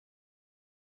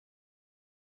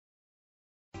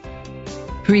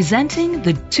Presenting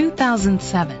the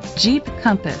 2007 Jeep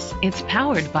Compass. It's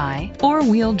powered by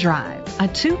four-wheel drive, a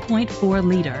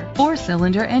 2.4-liter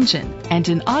four-cylinder engine, and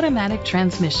an automatic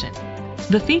transmission.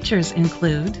 The features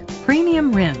include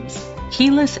premium rims,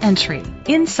 keyless entry.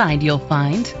 Inside you'll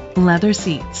find leather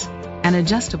seats, an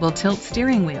adjustable tilt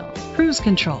steering wheel, cruise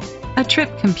control, a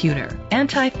trip computer,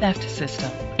 anti-theft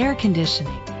system, air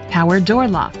conditioning, power door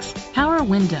locks, power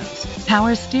windows,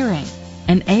 power steering,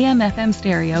 an AM/FM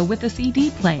stereo with a CD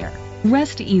player.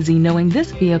 Rest easy knowing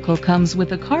this vehicle comes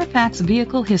with a Carfax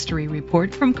Vehicle History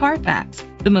Report from Carfax,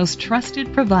 the most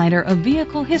trusted provider of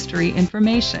vehicle history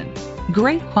information.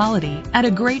 Great quality at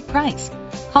a great price.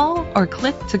 Call or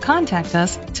click to contact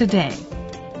us today.